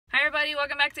Hi everybody,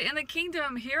 welcome back to In the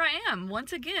Kingdom. Here I am,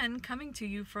 once again, coming to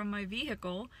you from my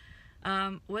vehicle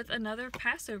with another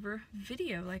Passover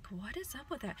video. Like, what is up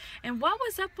with that? And what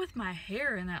was up with my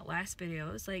hair in that last video?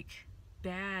 It was like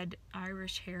bad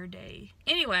Irish hair day.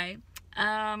 Anyway,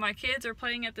 my kids are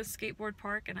playing at the skateboard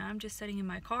park and I'm just sitting in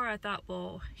my car. I thought,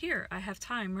 well, here, I have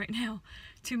time right now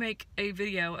to make a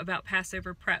video about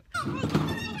Passover prep.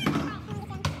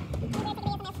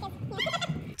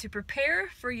 To prepare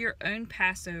for your own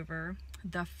Passover,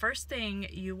 the first thing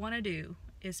you want to do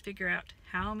is figure out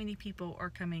how many people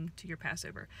are coming to your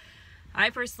Passover.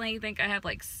 I personally think I have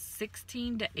like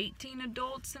 16 to 18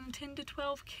 adults and 10 to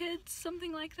 12 kids,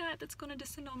 something like that, that's going to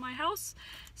descend on my house.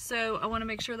 So I want to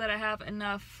make sure that I have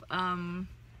enough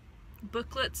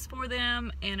booklets for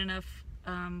them and enough,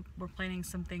 we're planning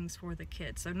some things for the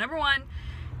kids. So number one,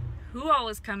 who all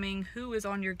is coming, who is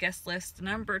on your guest list.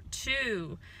 Number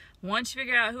two, once you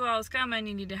figure out who all is coming,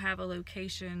 you need to have a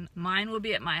location. Mine will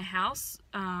be at my house,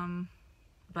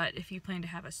 but if you plan to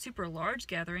have a super large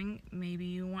gathering, maybe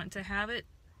you want to have it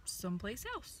someplace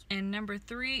else. And number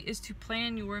three is to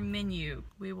plan your menu.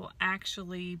 We will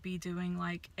actually be doing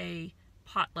like a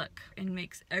potluck and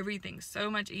makes everything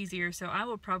so much easier. So I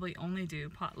will probably only do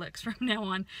potlucks from now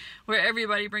on, where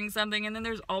everybody brings something and then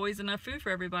there's always enough food for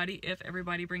everybody if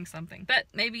everybody brings something. But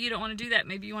maybe you don't want to do that.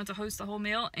 Maybe you want to host the whole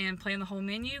meal and plan the whole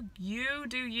menu. You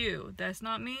do you. That's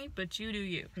not me, but you do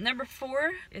you. Number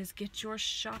four is get your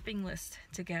shopping list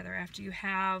together. After you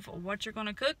have what you're going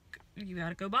to cook, you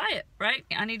gotta go buy it, right?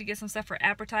 I need to get some stuff for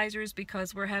appetizers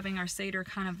because we're having our Seder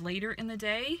kind of later in the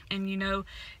day, and you know,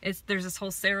 there's this whole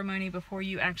ceremony before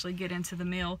you actually get into the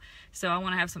meal. So I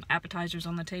want to have some appetizers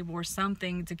on the table or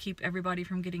something to keep everybody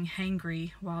from getting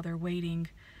hangry while they're waiting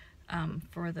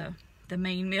for the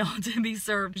main meal to be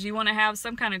served. You want to have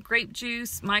some kind of grape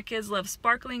juice. My kids love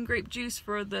sparkling grape juice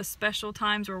for the special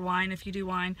times, or wine if you do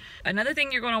wine. Another thing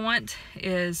you're going to want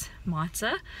is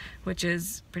matzah, which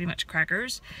is pretty much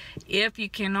crackers. If you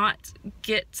cannot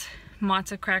get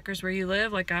matzah crackers where you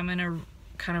live, like I'm in a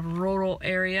kind of rural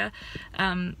area,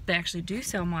 they actually do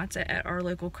sell matzah at our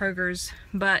local Kroger's,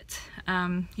 but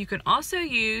you can also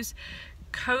use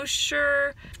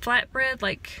kosher flatbread,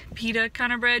 like pita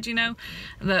kind of bread, you know,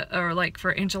 or like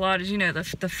for enchiladas, you know, the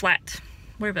flat,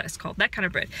 whatever that's called, that kind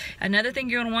of bread. Another thing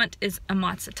you're going to want is a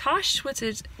Matzah Tosh, which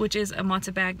is a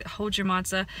matzah bag that holds your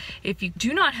matzah. If you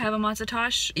do not have a Matzah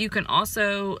Tosh, you can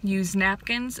also use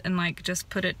napkins and like just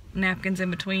put napkins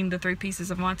in between the 3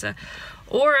 pieces of matzah.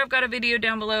 Or I've got a video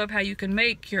down below of how you can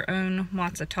make your own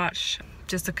Matzah Tosh.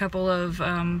 Just a couple of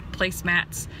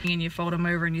placemats, and you fold them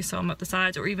over and you sew them up the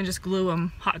sides, or even just glue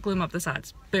them, hot glue them up the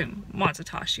sides. Boom, Matzah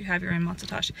Tosh. You have your own Matzah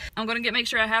Tosh. I'm going to make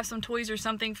sure I have some toys or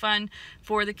something fun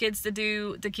for the kids to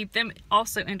do to keep them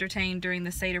also entertained during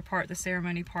the Seder part, the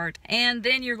ceremony part. And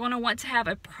then you're going to want to have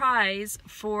a prize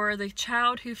for the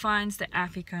child who finds the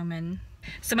afikomen.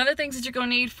 Some other things that you're going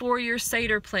to need for your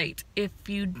Seder plate. If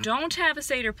you don't have a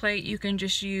Seder plate, you can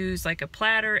just use like a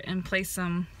platter and place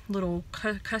some little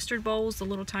custard bowls, the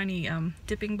little tiny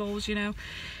dipping bowls, you know.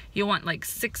 You'll want like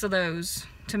 6 of those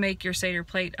to make your Seder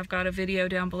plate. I've got a video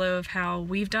down below of how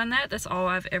we've done that. That's all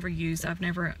I've ever used. I've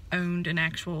never owned an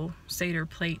actual Seder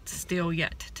plate still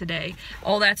yet today.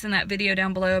 All that's in that video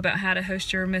down below about how to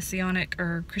host your Messianic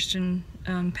or Christian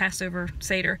Passover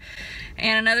Seder.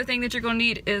 And another thing that you're going to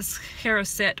need is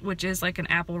Charosette, which is like an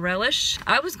apple relish.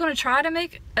 I was going to try to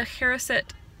make a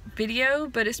Charosette video,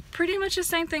 but it's pretty much the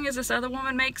same thing as this other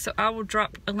woman makes, so I will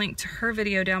drop a link to her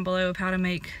video down below of how to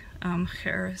make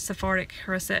Sephardic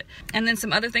Charosette. And then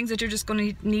some other things that you're just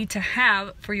going to need to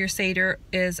have for your Seder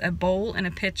is a bowl and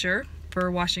a pitcher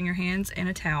for washing your hands and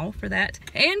a towel for that.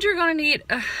 And you're going to need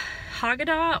a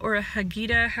Haggadah or a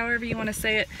Haggadah, however you want to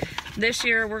say it. This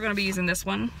year we're going to be using this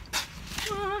one.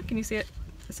 Can you see it?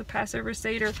 It's a Passover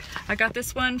Seder. I got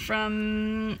this one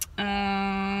from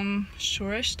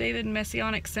Charosette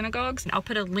Messianic Synagogues. I'll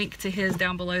put a link to his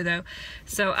down below though.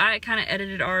 So I kind of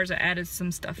edited ours. I added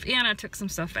some stuff in. I took some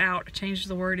stuff out. I changed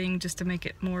the wording just to make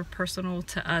it more personal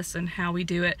to us and how we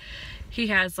do it. He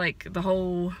has like the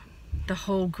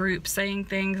whole group saying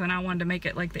things, and I wanted to make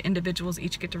it like the individuals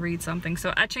each get to read something.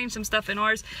 So I changed some stuff in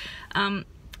ours.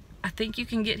 I think you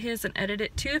can get his and edit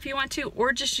it too if you want to,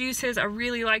 or just use his. I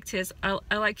really liked his. I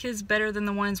like his better than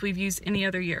the ones we've used any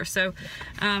other year. So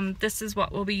this is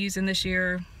what we'll be using this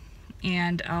year,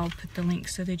 and I'll put the link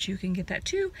so that you can get that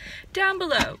too down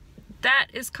below. That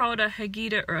is called a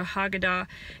Haggadah or a Haggadah.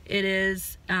 It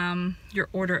is your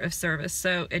order of service.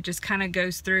 So it just kind of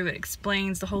goes through, it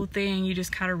explains the whole thing. You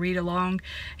just kind of read along,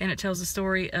 and it tells the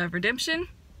story of redemption.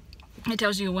 It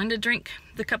tells you when to drink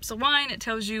the cups of wine. It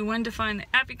tells you when to find the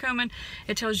afikomen.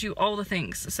 It tells you all the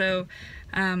things. So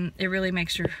it really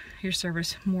makes your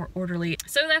service more orderly.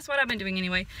 So that's what I've been doing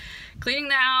anyway. Cleaning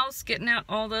the house, getting out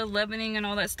all the leavening and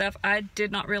all that stuff. I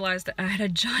did not realize that I had a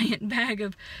giant bag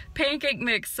of pancake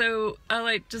mix. So I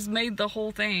like just made the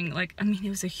whole thing. Like, I mean, it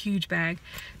was a huge bag.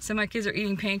 So my kids are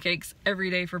eating pancakes every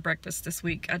day for breakfast this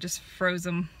week. I just froze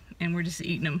them and we're just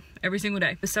eating them every single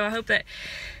day. So I hope that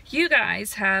you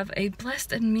guys have a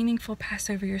blessed and meaningful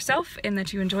Passover yourself, and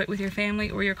that you enjoy it with your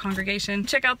family or your congregation.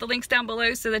 Check out the links down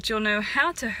below so that you'll know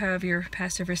how to have your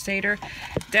Passover Seder.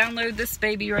 Download this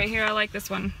baby right here. I like this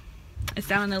one. It's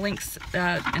down in the links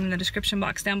in the description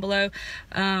box down below.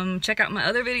 Check out my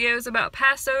other videos about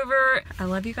Passover. I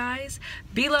love you guys.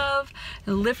 Be love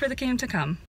and live for the kingdom to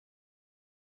come.